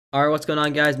Alright, what's going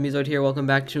on, guys? MeeZoid here. Welcome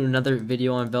back to another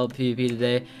video on VeltPvP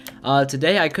today.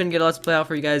 Today I couldn't get a Let's Play out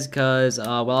for you guys because while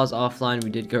I was offline we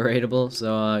did go raidable,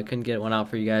 so I couldn't get one out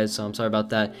for you guys, so I'm sorry about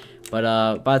that.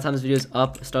 But by the time this video is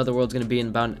up, Start of the World's going to be in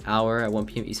about an hour at 1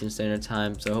 p.m. Eastern Standard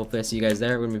Time, so hopefully I see you guys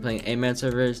there. We're going to be playing 8-man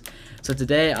servers. So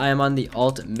today I am on the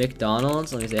alt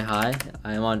McDonald's. Let me say hi.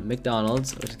 I am on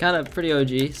McDonald's, which is kind of pretty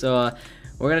OG, so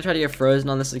we're gonna try to get frozen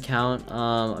on this account.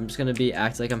 I'm just gonna be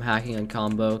acting like I'm hacking on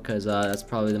combo because that's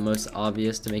probably the most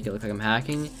obvious to make it look like I'm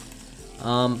hacking.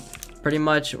 Pretty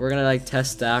much we're gonna like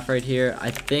test staff right here. I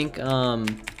think I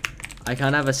kind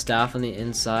of have a staff on the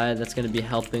inside that's gonna be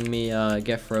helping me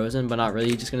get frozen, but not really.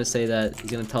 He's just gonna say that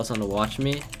he's gonna tell someone to watch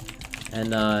me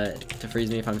and to freeze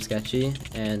me if I'm sketchy,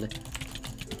 and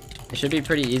it should be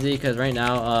pretty easy because right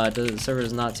now the server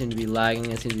does not seem to be lagging.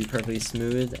 It seems to be perfectly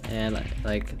smooth, and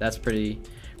like that's pretty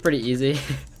easy.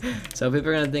 So people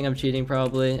are gonna think I'm cheating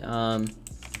probably, and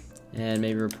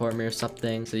maybe report me or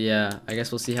something. So yeah, I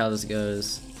guess we'll see how this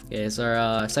goes. Okay, it's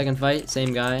our second fight,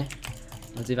 same guy.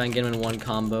 Let's see if I can get him in one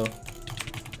combo.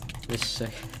 Just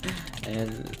check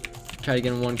and try to get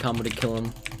him in one combo to kill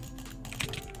him.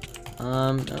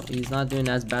 No, he's not doing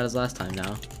as bad as last time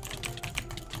now.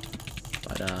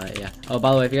 But yeah. Oh,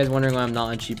 by the way, if you guys are wondering why I'm not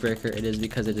on Cheat Breaker, it is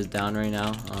because it is down right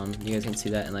now. You guys can see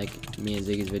that in like me and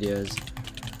Ziggy's videos.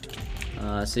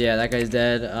 So yeah, that guy's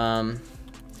dead.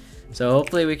 So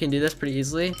hopefully we can do this pretty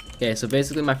easily. Okay, so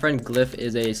basically my friend Glyph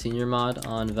is a senior mod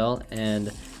on Velt,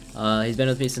 and he's been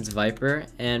with me since Viper,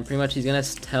 and pretty much he's gonna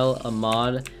tell a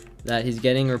mod that he's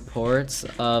getting reports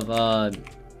of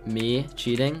me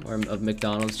cheating, or of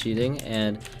McDonald's cheating,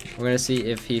 and we're gonna see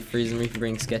if he freezes me for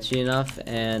being sketchy enough,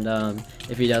 and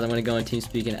if he does, I'm gonna go in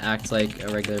TeamSpeak and act like a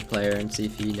regular player and see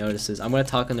if he notices. I'm gonna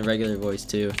talk in the regular voice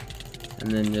too,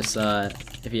 and then just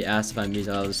if he asks if I'm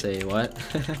MeeZoid, I'll just say what.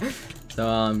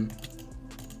 So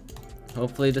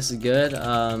hopefully this is good.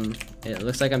 It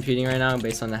looks like I'm cheating right now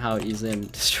based on how easily I'm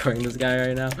destroying this guy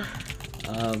right now.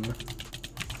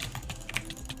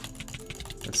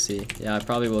 Let's see. Yeah, I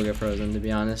probably will get frozen, to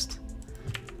be honest.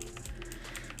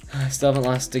 I still haven't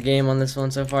lost a game on this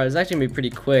one so far. It's actually gonna be pretty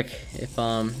quick if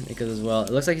it goes as well.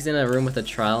 It looks like he's in a room with a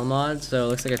trial mod, so it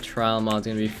looks like a trial mod's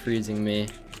gonna be freezing me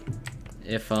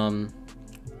if it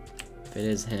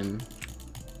is him.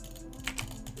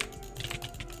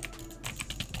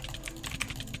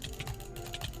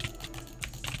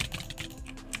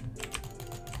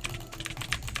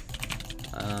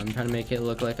 I'm trying to make it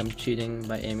look like I'm cheating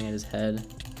by aiming at his head.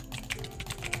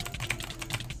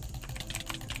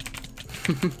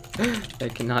 They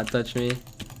cannot touch me.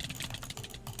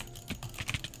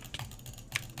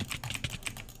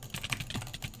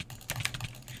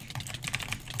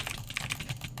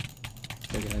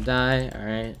 They're gonna die.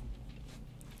 Alright.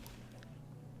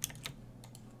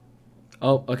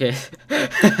 Oh, okay.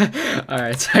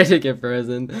 Alright, so I did get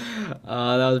frozen. That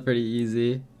was pretty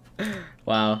easy.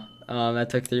 Wow. That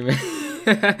took 3 minutes.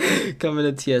 Coming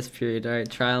to TS period. Alright,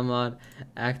 trial mod,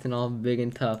 acting all big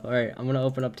and tough. Alright, I'm gonna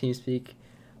open up TeamSpeak.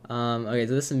 Okay,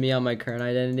 so this is me on my current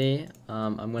identity.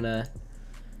 I'm gonna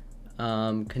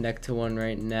connect to one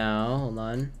right now. Hold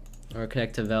on. Or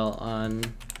connect to Vel on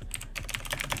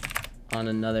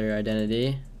another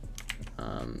identity.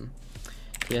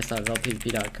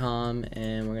 ts.veltpvp.com,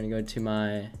 and we're gonna go to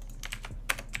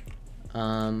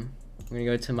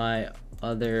my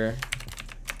other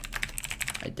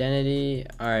identity.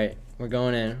 Alright, we're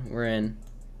going in. We're in.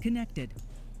 Connected.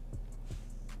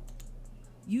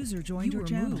 User joined your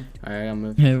channel. Alright, I'll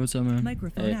move. Hey, what's up, man?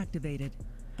 Microphone activated.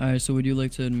 Alright, so would you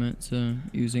like to admit to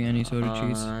using any sort of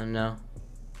cheats? No.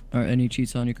 Or any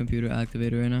cheats on your computer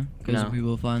activated right now? Because No. people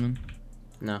will find them.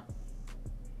 No.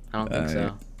 I don't think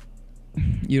so.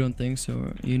 You don't think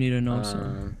so? You need to know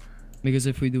so. Because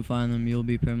if we do find them, you'll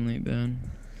be permanently banned.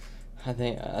 I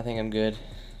think I'm good.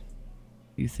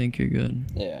 You think you're good?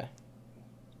 Yeah.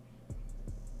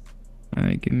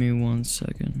 Alright, give me 1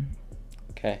 second.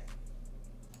 Okay.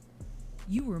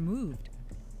 You were moved.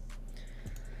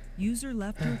 User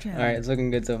left your channel. Alright, it's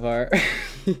looking good so far.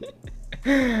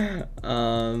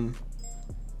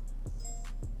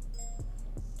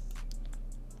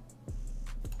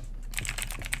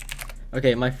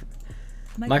 Okay, my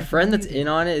friend that's in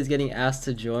on it is getting asked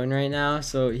to join right now,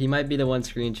 so he might be the one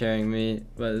screen sharing me,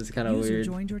 but it's kind of weird. User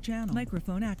joined your channel.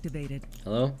 Microphone activated.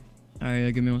 Hello? Alright,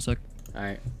 yeah, give me 1 sec.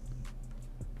 Alright.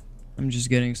 I'm just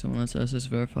getting someone that's SS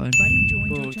verified. Buddy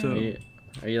joined your channel.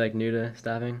 Are you like new to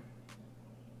staffing?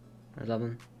 Or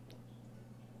something?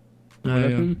 What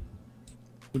happened?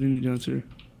 What do you need to answer?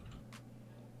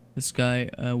 This guy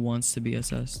wants to be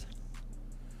assessed.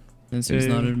 Since he's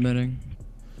not admitting.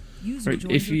 User Right,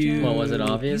 if you what was it,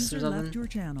 obvious User or something? left your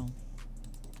channel.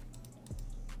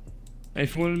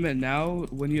 If you want to admit now,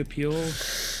 when you appeal,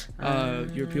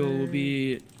 your appeal will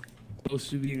be close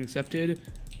to being accepted.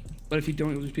 But if you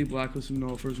don't, it'll just be blacklisted in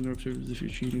all frozen herb servers if you're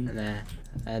cheating. Nah,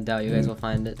 I doubt you guys will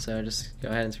find it, so just go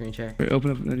ahead and screen share. Alright,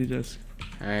 open up an AnyDesk.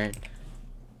 Alright.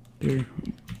 Here.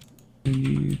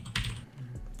 You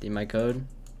Need my code?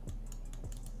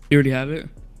 already have it?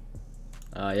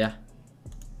 Yeah.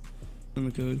 On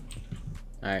the code.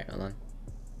 Alright, hold on.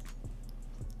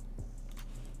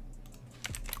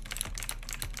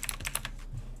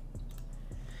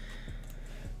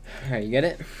 Alright, you get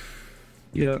it?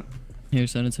 Yeah. Here,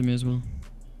 send it to me as well.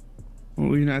 Well,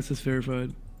 we can access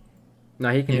verified. No,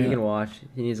 he can. He Yeah. can watch.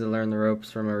 He needs to learn the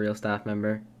ropes from a real staff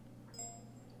member.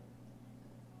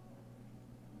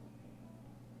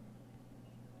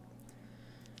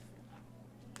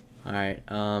 All right.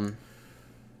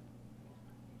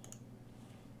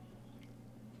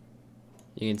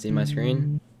 You can see my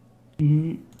screen.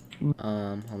 Mm-hmm.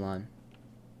 Hold on.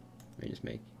 Let me just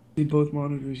make. See both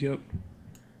monitors. Yep.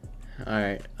 All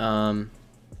right.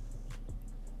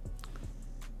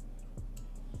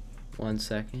 1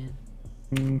 second.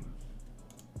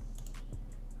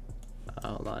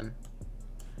 Hold on.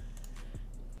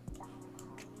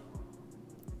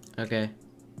 Okay.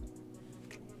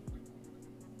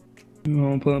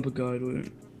 I'll pull up a guide with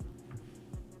it.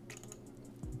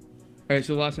 Alright,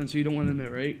 so last one, so you don't want to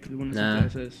admit, right? Because you want to Nah,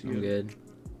 access. I'm good.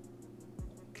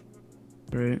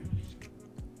 Right.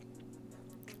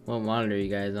 What monitor are you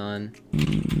guys on?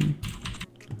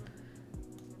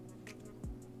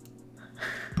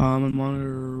 I'm on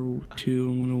monitor 2,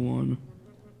 I'm on 1.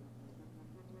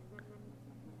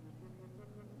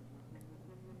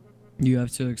 You have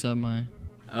to accept my.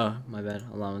 Oh, my bad.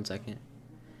 Hold on 1 second.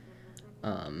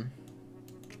 1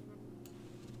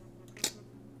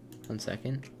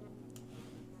 second.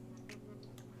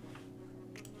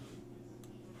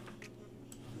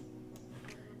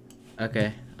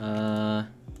 Okay. Alright.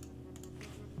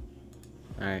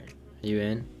 Are you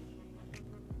in?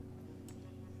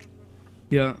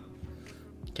 Yeah.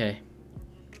 Okay.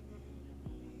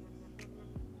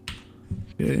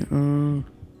 Okay, can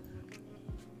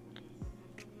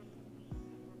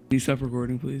you stop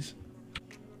recording, please?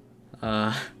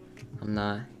 I'm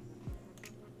not.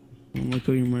 Let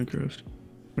go of your Minecraft.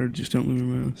 Or just don't move your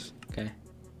mouse. Okay.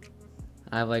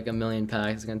 I have like a million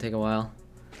packs. It's gonna take a while.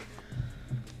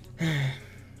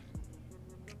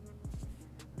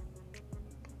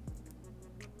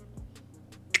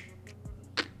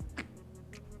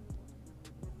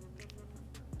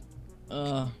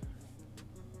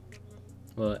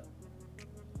 What?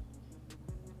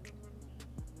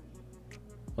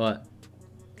 What?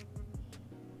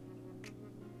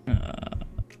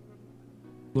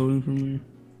 Loading for me.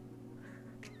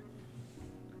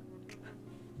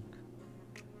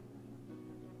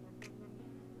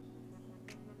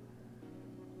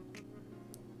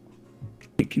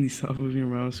 Can you stop moving your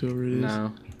mouse, whoever it is?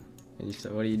 No.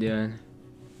 What are you doing?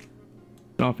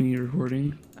 Stopping your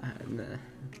recording?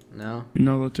 No. You're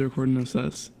not allowed to record in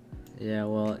SS. Yeah,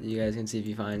 well, you guys can see if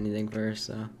you find anything first,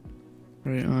 so.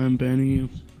 Alright, I'm banning you.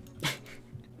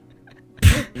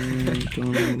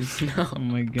 McDonald's. No. Oh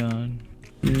my god.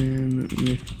 And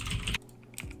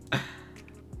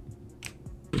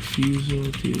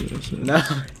refusal to SS. No.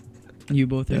 You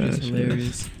both are just Yes,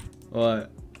 hilarious.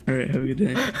 What? Alright, have a good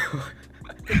day.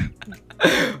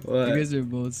 What? You guys are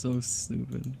both so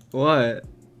stupid. What?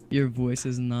 Your voice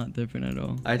is not different at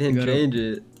all. I didn't change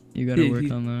it. You gotta Yeah, work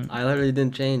you- on that. I literally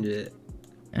didn't change it.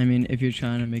 I mean, if you're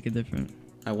trying to make it different.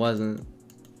 I wasn't.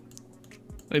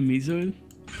 Wait, MeeZoid?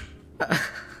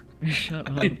 Shut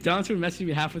Hey, up. Donaldson messaged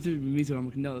me halfway through MeeZoid. I'm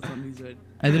like, no, that's not MeeZoid.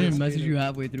 I didn't message you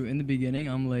halfway through. In the beginning,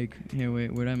 I'm like, here,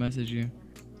 wait, where'd I message you?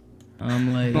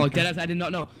 I'm like, No, deadass, I did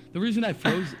not know. The reason I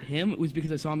froze him was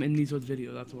because I saw him in MeeZoid's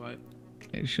video. That's why.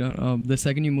 hey, shut up. The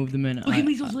second you moved him in, Look at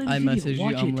MeeZoid's latest I video. messaged you.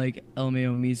 Watch I'm it. like,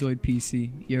 LMAO, MeeZoid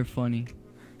PC. You're funny.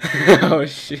 Oh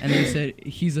shit. And they said,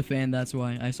 he's a fan, that's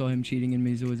why. I saw him cheating in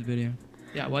MeeZoid's video.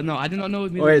 Yeah, well, no, I did not know it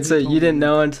was MeeZoid. Wait, so He told you didn't me.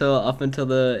 know until up until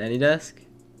the AnyDesk?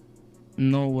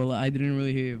 No, well, I didn't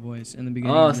really hear your voice in the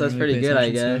beginning. Oh, I so that's didn't really pretty pay good, I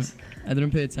attention to guess. it. I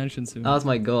didn't pay attention to it. That was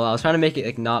my goal. I was trying to make it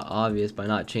like not obvious by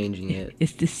not changing it.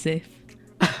 It's this safe.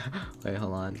 Wait,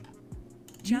 hold on.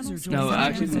 User No, joined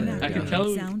actually, microphone I can activated.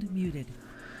 tell- Sound muted.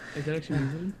 Is that actually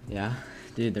MeeZoid? Yeah,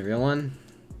 dude, the real one?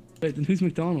 Wait, then who's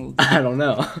McDonald's? I don't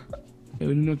know. Wait,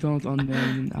 we need McDonald's on there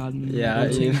and admin. Yeah,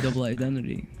 Don't you- change double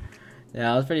identity.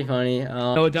 Yeah, it was pretty funny.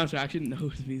 No, Donaldson, I actually know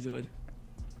it's MeeZoid.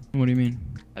 What do you mean?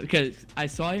 Because I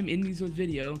saw him in MeeZoid's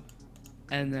video,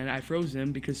 and then I froze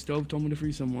him because Stove told me to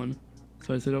free someone.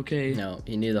 So I said, okay. No,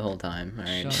 you knew the whole time. All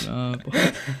right. Shut up.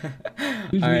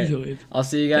 Who's Alright. MeeZoid? I'll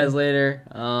see you guys later.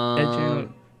 Channel.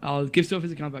 I'll give stuff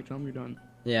his account back. Tell him you're done.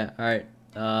 Yeah. All right.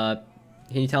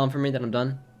 Can you tell him for me that I'm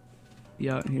done?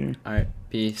 Yeah, here. All right.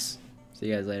 Peace. See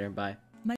you guys later. Bye.